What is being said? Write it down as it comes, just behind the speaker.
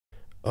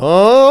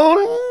Oh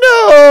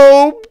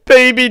no,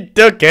 baby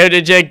duck, how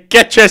did you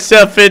get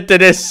yourself into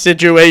this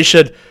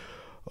situation?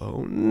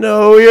 Oh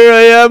no, here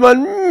I am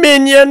on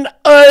Minion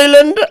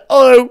Island.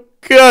 Oh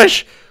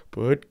gosh.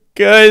 But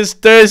guys,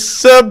 there's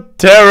some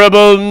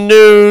terrible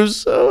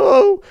news.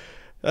 Oh,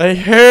 I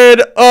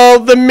heard all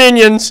the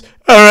minions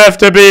are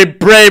after being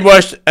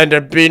brainwashed and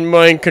they're being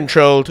mind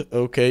controlled.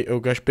 Okay, oh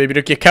gosh, baby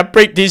duck, you can't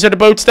break. These are the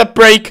boats that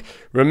break.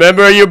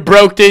 Remember, you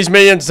broke these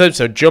minions,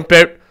 so jump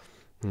out.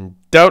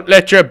 Don't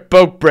let your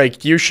boat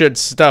break. You should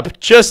stop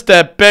just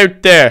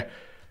about there.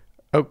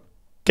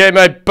 Okay,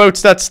 my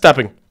boat's not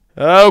stopping.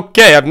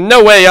 Okay, I have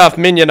no way off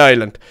Minion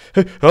Island.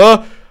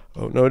 Oh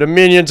no, the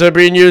minions are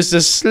being used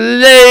as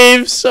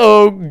slaves.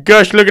 Oh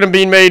gosh, look at them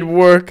being made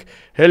work.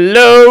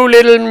 Hello,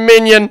 little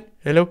minion.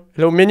 Hello,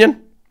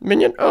 minion.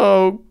 Minion.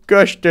 Oh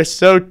gosh, they're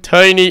so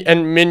tiny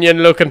and minion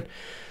looking.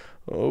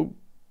 Oh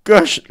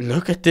gosh,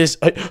 look at this.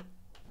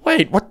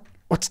 Wait,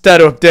 what's that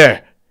up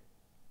there?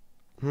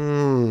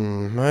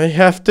 I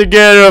have to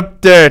get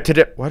up there to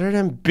the... What are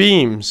them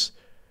beams?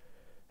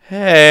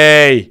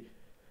 Hey,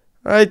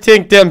 I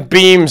think them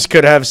beams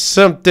could have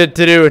something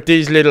to do with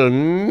these little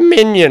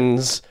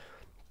minions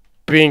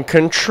being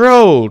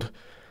controlled.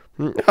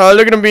 Oh,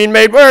 look at them being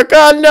made work.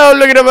 Oh no,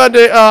 look at them on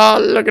the... Oh,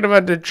 look at them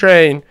on the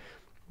train.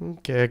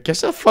 Okay, I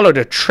guess I'll follow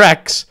the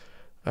tracks.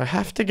 I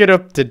have to get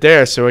up to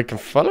there so I can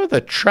follow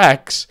the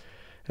tracks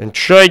and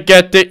try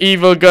get the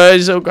evil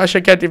guys. Oh gosh, I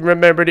can't even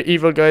remember the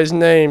evil guys'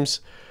 names.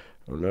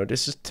 Oh no,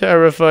 this is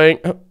terrifying.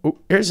 Oh,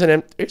 here's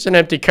an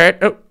empty cart.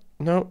 Oh,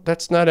 no,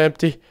 that's not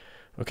empty.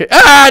 Okay.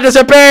 Ah, there's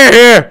a bear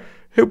here.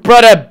 Who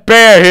brought a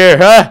bear here,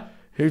 huh?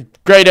 Whose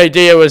great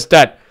idea was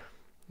that?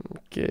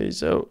 Okay,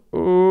 so,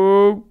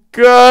 oh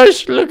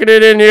gosh, look at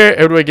it in here.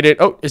 How do I get in?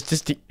 Oh, is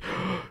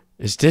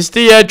this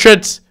the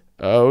entrance?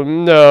 Oh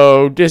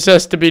no, this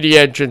has to be the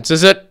entrance,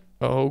 is it?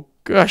 Oh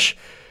gosh,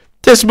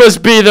 this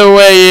must be the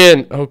way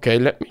in. Okay,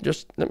 let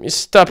me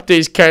stop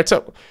these carts.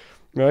 Oh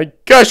my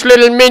gosh,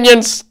 little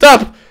minions,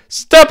 stop!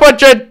 Stop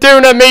what you're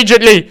doing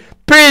immediately!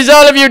 Please,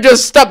 all of you,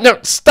 just stop! No,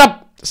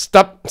 stop!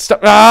 Stop!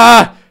 Stop!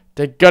 Ah!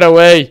 They got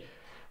away!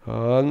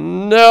 Oh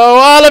no,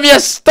 all of you,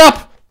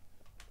 stop!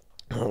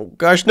 Oh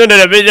gosh, none of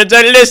the minions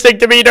are listening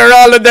to me. They're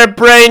all in their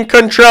brain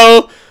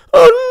control.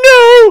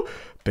 Oh no!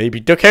 Baby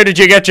duck, how did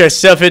you get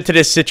yourself into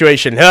this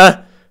situation,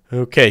 huh?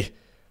 Okay,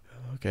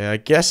 I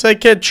guess I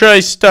can try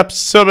stop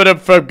some of them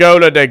from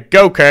going on the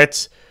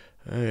go-karts.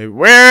 Where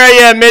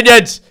are you,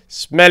 minions?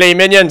 Smelly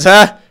minions,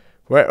 huh?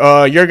 Where?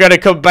 Oh, you're gonna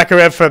come back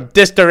around from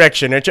this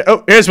direction, aren't you?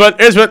 Oh, here's one.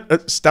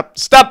 Stop it.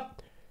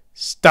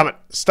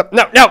 Stop.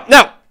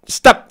 No.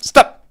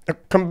 Stop.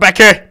 Come back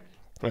here.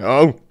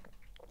 Oh,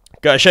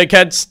 gosh, I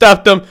can't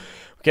stop them.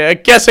 Okay, I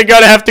guess I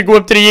gotta have to go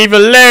up to the evil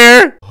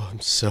lair. Oh,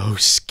 I'm so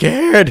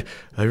scared.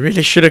 I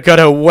really should have got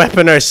a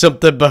weapon or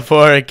something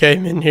before I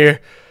came in here.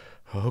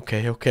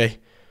 Okay.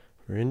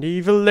 We're in the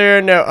evil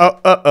lair now.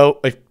 Oh,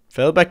 I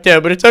fell back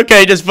down, but it's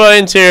okay. There's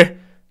vines here.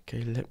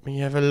 Okay, let me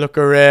have a look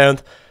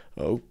around.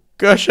 Oh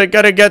gosh, I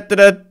gotta get to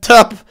the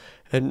top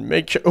and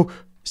make sure. Oh,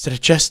 is that a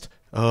chest?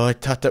 Oh, I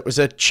thought that was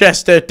a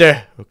chest out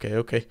there.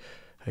 Okay.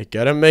 I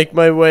gotta make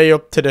my way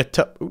up to the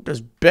top. Oh,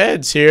 there's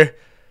beds here.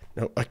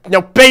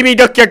 No, baby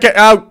duck, you're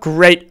getting... Oh,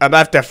 great. I'm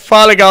after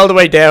falling all the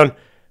way down.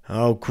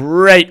 Oh,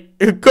 great.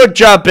 Good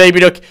job, baby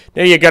duck.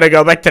 Now you gotta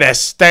go back to the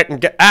start and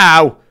get...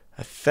 Ow!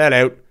 I fell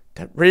out.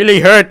 That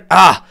really hurt.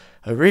 I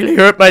really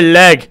hurt my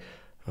leg.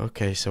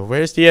 Okay, so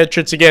where's the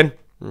entrance again?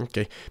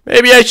 Okay,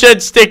 maybe I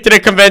should stick to the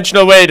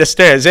conventional way, the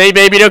stairs. Hey,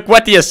 baby duck,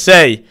 what do you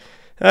say?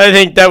 I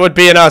think that would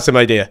be an awesome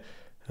idea.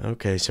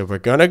 Okay, so we're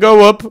gonna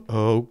go up.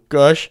 Oh,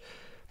 gosh.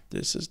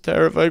 This is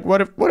terrifying.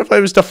 What if I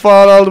was to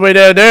fall all the way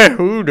down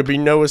there? Ooh, there'd be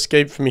no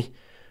escape for me.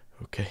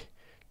 Okay,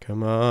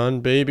 come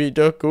on, baby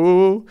duck.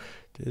 Ooh,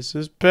 this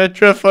is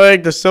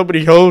petrifying. There's so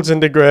many holes in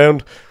the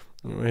ground.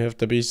 We have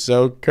to be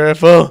so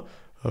careful.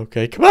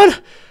 Okay, come on.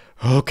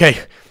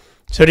 Okay,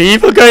 so the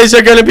evil guys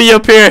are gonna be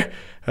up here.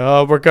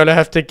 Oh, we're gonna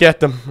have to get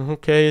them.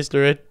 Okay, is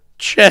there a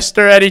chest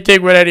or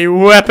anything with any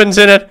weapons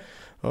in it?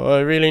 Oh, I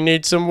really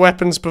need some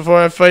weapons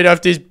before I fight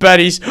off these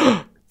baddies.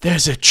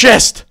 There's a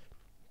chest.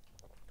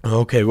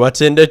 Okay,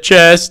 what's in the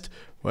chest?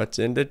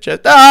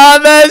 Oh,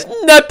 there's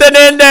nothing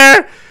in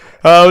there.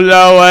 Oh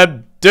no,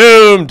 I'm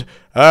doomed.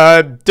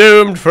 I'm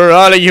doomed for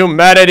all of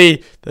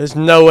humanity. There's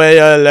no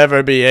way I'll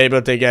ever be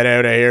able to get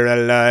out of here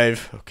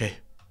alive.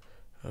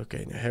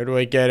 Okay, now how do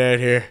I get out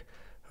here?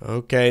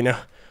 Okay,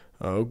 now.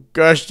 Oh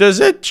gosh,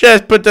 there's a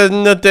chest, but there's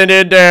nothing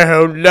in there.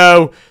 Oh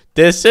no,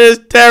 this is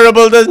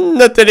terrible. There's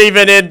nothing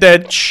even in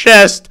the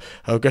chest.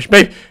 Oh gosh,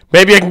 maybe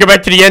I can go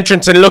back to the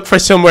entrance and look for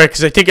somewhere,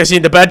 because I think I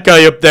seen the bad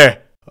guy up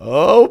there.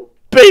 Oh,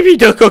 baby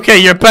duck, okay,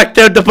 you're back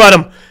down the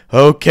bottom.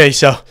 Okay,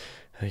 so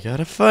I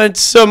gotta find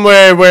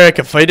somewhere where I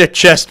can find a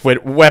chest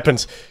with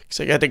weapons, because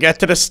I gotta get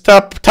to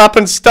the top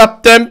and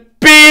stop them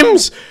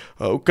beams.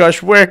 Oh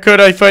gosh, where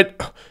could I find...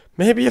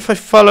 Maybe if I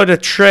follow the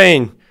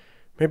train.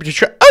 Maybe the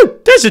train... Oh,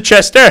 there's a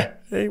chest there.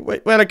 Hey,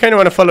 wait, well, I kind of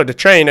want to follow the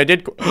train. I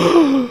did go...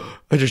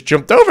 I just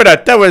jumped over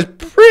that. That was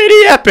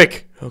pretty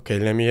epic. Okay,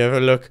 let me have a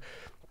look.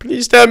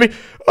 Please tell me.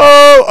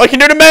 Oh, I can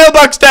do the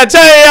mailbox dance.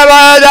 Hey,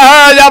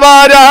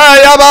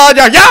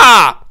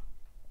 yeah.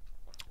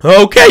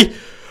 Okay.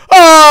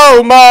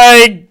 Oh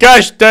my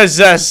gosh, there's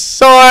a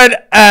sword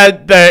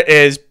and there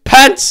is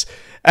pants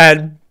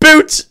and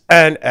boots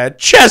and a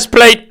chest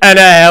plate and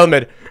a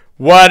helmet.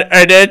 What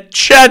are the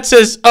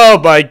chances? Oh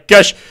my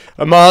gosh,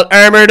 I'm all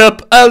armored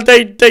up. Oh,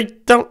 they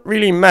don't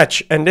really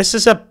match. And this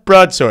is a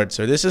broadsword,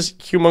 so this is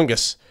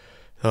humongous.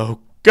 Oh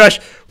gosh,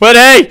 but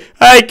hey,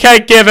 I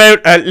can't give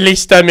out. At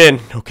least I'm in.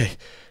 Okay,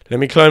 let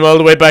me climb all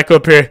the way back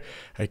up here.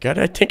 I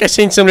think I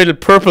seen some little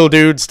purple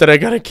dudes that I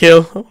gotta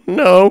kill. Oh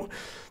no.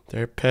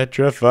 They're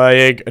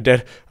petrifying.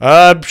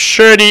 I'm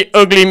sure the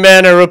ugly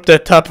men are up the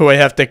top who I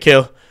have to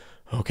kill.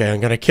 Okay, I'm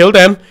gonna kill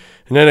them,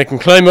 and then I can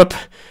climb up,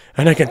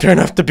 and I can turn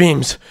off the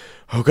beams.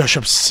 Oh gosh,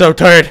 I'm so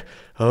tired.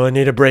 Oh, I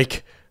need a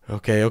break.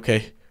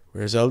 Okay.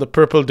 Where's all the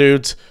purple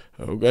dudes?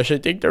 Oh gosh, I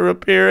think they're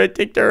up here.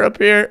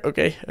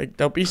 Okay,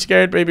 don't be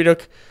scared, baby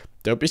duck.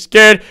 Don't be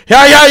scared.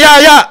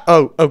 Yeah.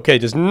 Oh, okay,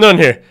 there's none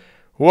here.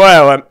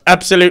 Wow, I'm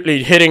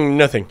absolutely hitting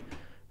nothing.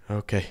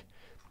 Okay,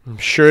 I'm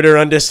sure they're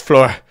on this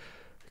floor.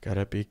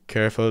 Gotta be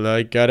careful.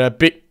 Nope,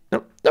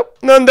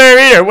 none there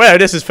either. Wow,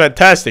 this is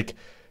fantastic.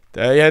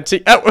 Oh,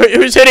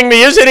 who's hitting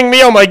me?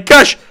 Oh my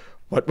gosh.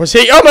 What was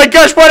he? Oh my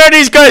gosh, what are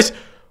these guys?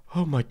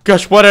 Oh my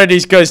gosh, what are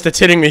these guys that's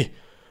hitting me?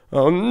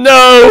 Oh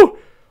no.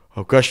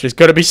 Oh gosh, there's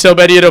gotta be so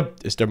many of them.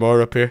 Is there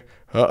more up here?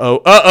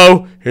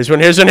 Uh-oh. Here's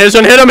one. Hit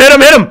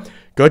him.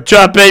 Good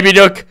job, baby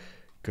duck.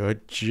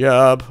 Good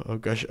job. Oh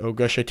gosh,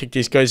 I think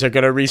these guys are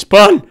gonna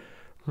respawn.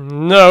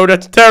 No,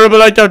 that's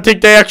terrible. I don't think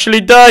they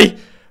actually die.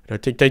 I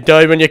think they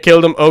die when you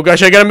kill them. Oh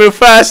gosh, I gotta move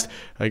fast.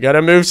 I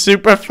gotta move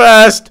super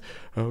fast.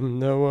 Oh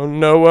no.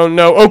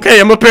 Okay,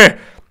 I'm up here.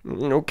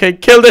 Okay,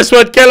 kill this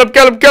one. Kill him.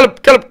 Kill him.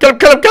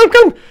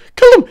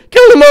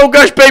 Oh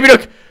gosh, baby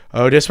duck.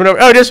 Oh, this one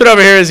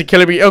over here. Is he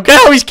killing me? Okay,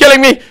 oh, he's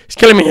killing me.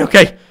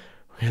 Okay.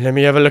 Let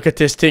me have a look at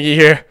this thingy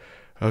here.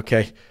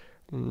 Okay.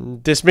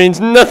 This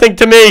means nothing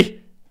to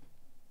me.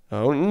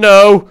 Oh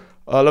no.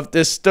 All of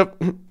this stuff.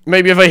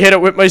 Maybe if I hit it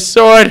with my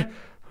sword.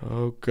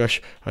 Oh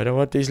gosh, I don't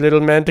want these little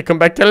men to come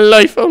back to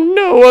life. Oh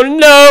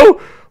no.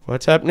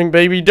 What's happening,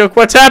 baby duck?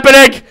 What's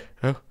happening?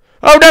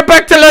 Oh, they're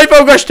back to life.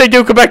 Oh gosh, they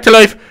do come back to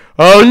life.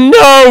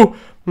 Oh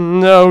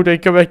no, they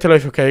come back to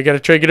life. Okay, I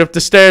gotta try to get up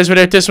the stairs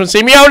without this one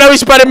seeing me. Oh no, he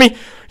spotted me.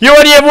 You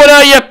only have one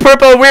eye, you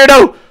purple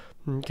weirdo.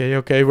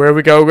 Okay, where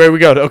we go?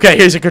 Okay,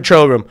 here's a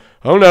control room.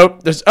 Oh no.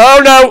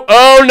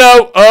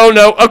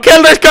 Oh,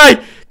 kill this guy.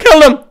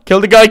 Kill him.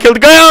 Kill the guy.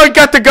 Oh, I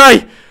got the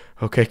guy.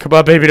 Okay, come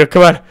on, baby duck,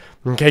 come on.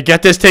 Okay,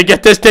 get this thing.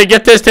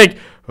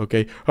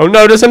 Okay. Oh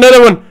no, there's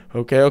another one.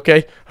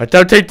 Okay. I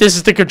don't think this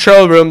is the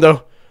control room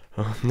though.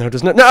 Oh no,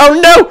 there's not.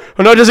 Oh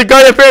no, there's a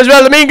guy up here as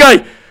well, the mean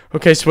guy.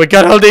 Okay, so we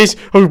got all these.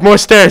 Oh, more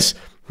stairs.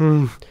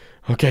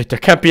 Okay, there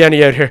can't be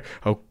any out here.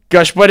 Oh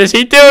gosh, what is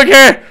he doing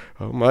here?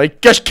 Oh my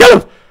gosh, kill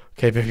him.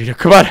 Okay, baby,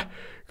 come on.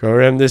 Go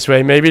around this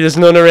way. Maybe there's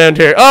none around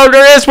here. Oh,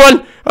 there is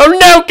one. Oh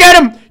no, get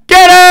him.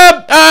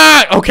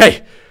 Ah,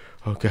 okay.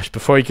 Oh gosh,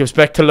 before he comes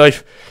back to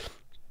life.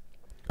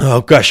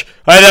 Oh gosh,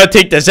 I don't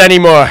think there's any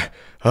more.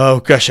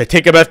 Oh gosh, I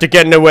think I'm after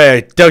getting away.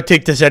 I don't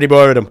think there's any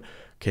more of them.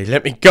 Okay,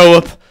 let me go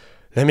up.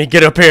 Let me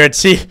get up here and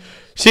see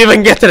if I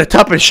can get to the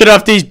top and shut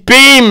off these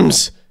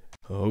beams.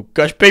 Oh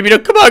gosh, baby, no,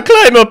 come on,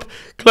 climb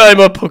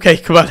up. Okay,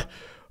 come on.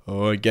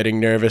 Oh, I'm getting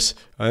nervous.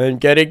 I'm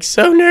getting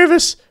so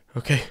nervous.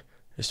 Okay,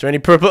 is there any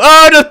purple?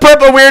 Oh, there's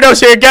purple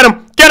weirdos here. Get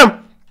him.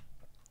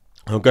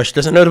 Oh gosh,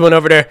 there's another one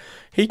over there.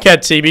 He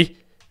can't see me.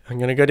 I'm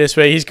gonna go this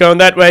way. He's going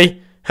that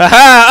way.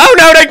 Haha! Oh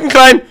no, they can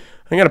climb.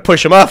 I'm gonna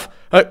push him off.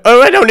 I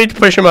don't need to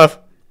push him off.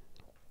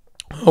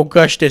 Oh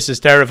gosh, this is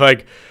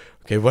terrifying.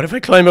 Okay, what if I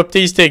climb up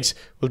these things?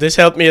 Will this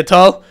help me at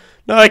all?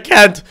 No, I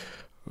can't.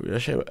 Oh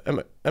gosh, oh,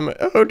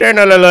 they're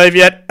not alive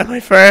yet. Am I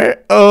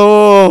fair?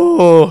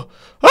 Oh.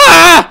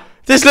 Ah!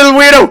 This little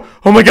weirdo.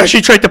 Oh my gosh,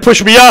 he tried to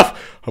push me off.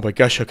 Oh my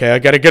gosh, okay, I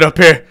gotta get up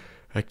here.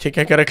 I think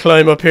I gotta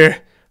climb up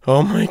here.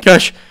 Oh my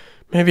gosh.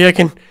 Maybe I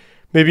can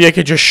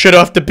just shut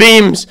off the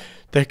beams.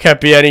 There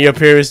can't be any up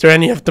here. Is there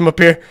any of them up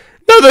here?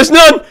 No, there's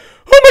none.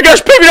 Oh my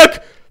gosh, baby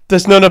duck.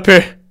 There's none up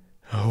here.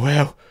 Oh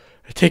wow.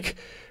 I think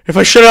if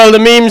I shut all the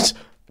beams,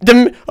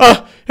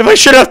 if I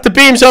shut off the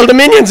beams, all the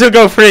minions will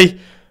go free.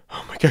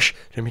 Oh my gosh.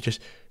 Let me just.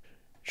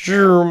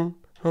 Oh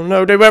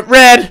no, they went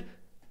red.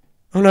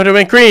 Oh no, they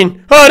went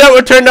green. Oh, that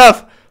one turned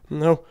off.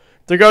 No,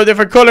 they go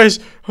different colors.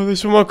 Oh,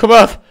 this one won't come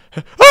off.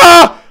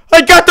 Ah,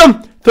 I got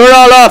them. They're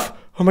all off.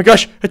 Oh my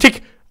gosh, I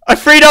think I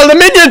freed all the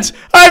minions.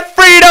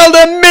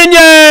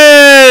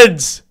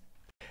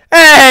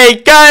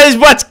 Hey guys,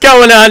 what's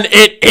going on?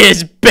 It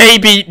is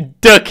Baby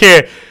Duck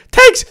here.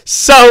 Thanks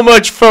so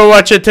much for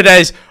watching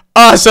today's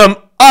awesome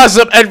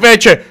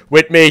adventure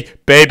with me,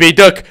 Baby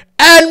Duck,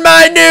 and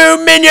my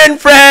new minion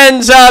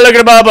friends. Look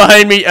at them all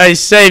behind me. I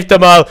saved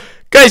them all.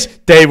 Guys,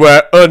 they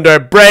were under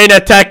brain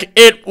attack.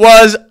 It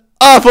was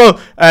awful,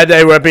 and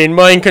they were being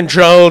mind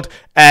controlled,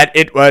 and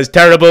it was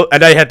terrible,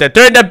 and I had to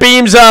turn the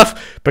beams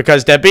off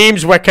because the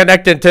beams were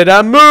connected to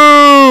the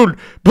moon.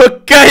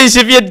 But guys,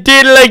 if you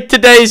did like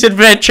today's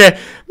adventure,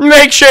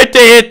 make sure to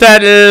hit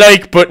that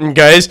like button,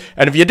 guys.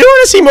 And if you do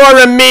want to see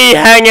more of me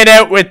hanging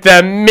out with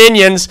the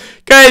minions,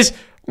 guys,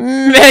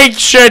 make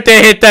sure to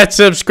hit that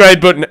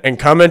subscribe button and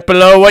comment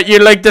below what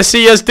you'd like to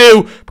see us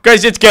do,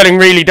 because it's getting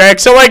really dark,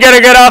 so I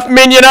gotta get off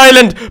Minion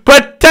Island.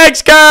 But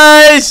thanks,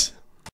 guys!